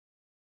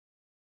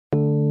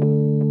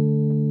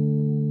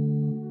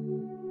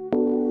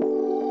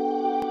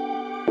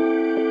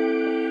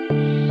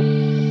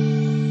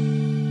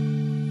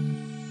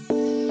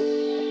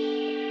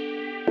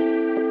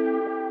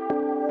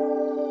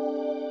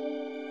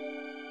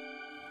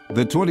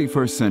The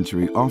 21st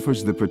century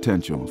offers the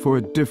potential for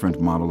a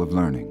different model of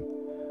learning,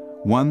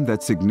 one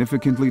that's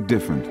significantly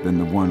different than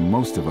the one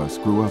most of us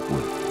grew up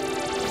with.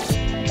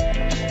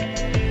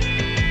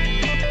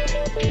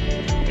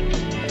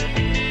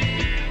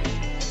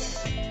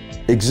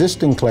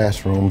 Existing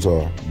classrooms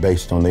are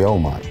based on the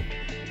old model.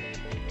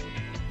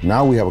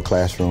 Now we have a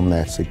classroom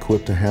that's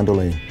equipped to handle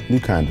a new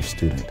kind of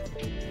student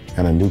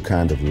and a new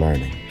kind of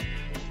learning.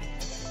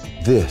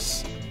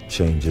 This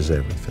changes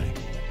everything.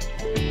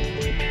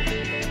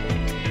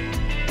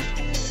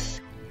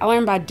 I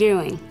learn by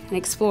doing and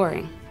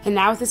exploring. And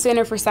now with the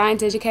Center for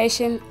Science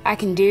Education, I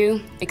can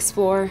do,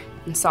 explore,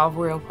 and solve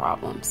real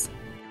problems.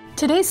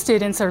 Today's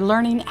students are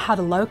learning how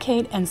to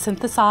locate and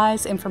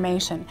synthesize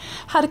information,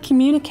 how to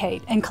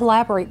communicate and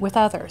collaborate with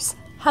others,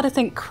 how to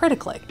think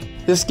critically.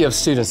 This gives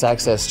students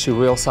access to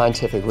real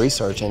scientific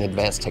research and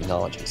advanced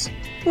technologies.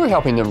 We're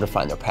helping them to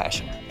find their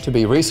passion, to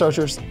be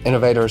researchers,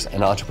 innovators,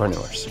 and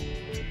entrepreneurs.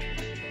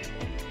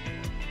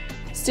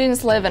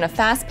 Students live in a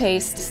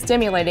fast-paced,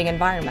 stimulating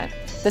environment.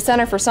 The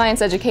Center for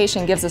Science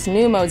Education gives us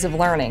new modes of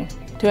learning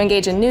to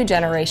engage a new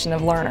generation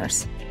of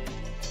learners.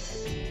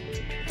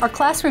 Our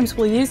classrooms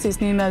will use these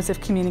new modes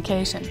of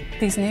communication,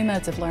 these new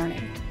modes of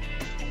learning.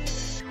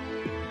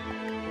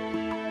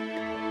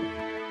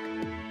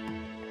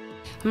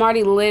 I'm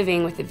already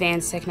living with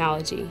advanced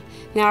technology.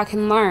 Now I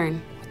can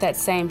learn with that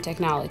same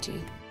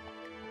technology.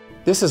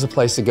 This is a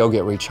place to go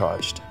get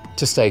recharged,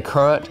 to stay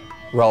current,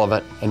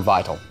 relevant, and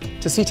vital,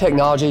 to see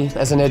technology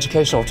as an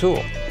educational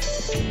tool.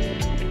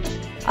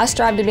 I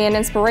strive to be an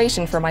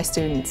inspiration for my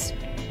students,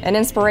 an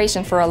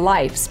inspiration for a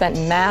life spent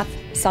in math,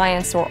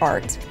 science, or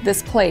art.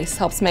 This place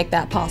helps make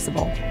that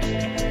possible.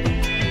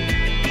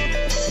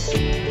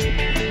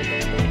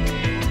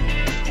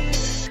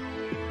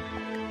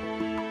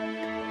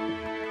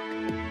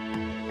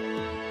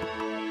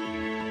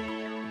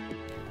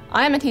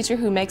 I am a teacher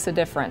who makes a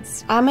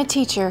difference. I'm a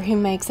teacher who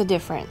makes a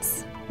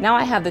difference. Now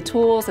I have the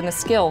tools and the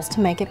skills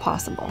to make it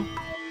possible.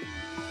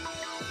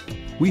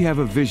 We have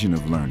a vision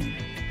of learning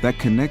that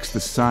connects the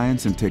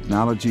science and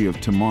technology of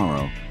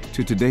tomorrow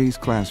to today's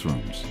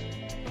classrooms.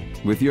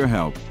 With your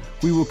help,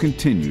 we will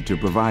continue to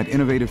provide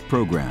innovative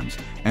programs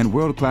and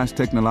world-class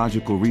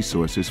technological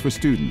resources for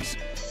students,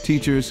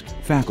 teachers,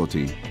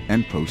 faculty,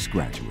 and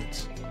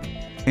postgraduates.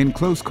 In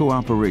close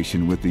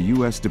cooperation with the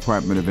U.S.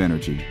 Department of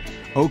Energy,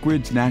 Oak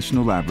Ridge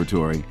National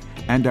Laboratory,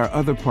 and our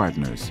other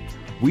partners,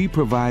 we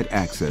provide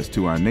access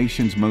to our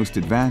nation's most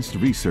advanced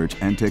research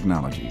and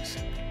technologies.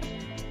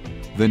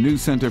 The new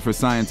Center for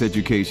Science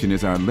Education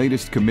is our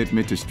latest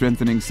commitment to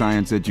strengthening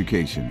science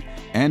education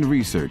and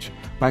research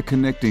by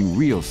connecting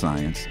real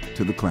science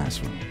to the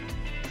classroom.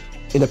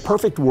 In a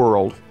perfect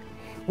world,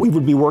 we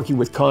would be working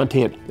with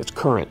content that's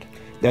current.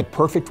 That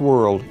perfect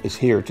world is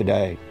here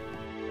today.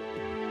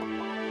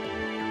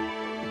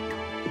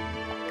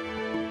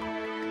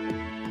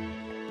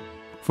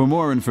 For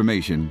more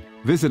information,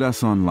 visit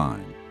us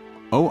online.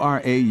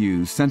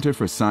 ORAU Center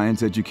for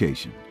Science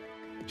Education,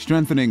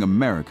 strengthening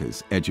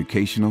America's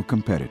educational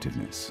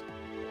competitiveness.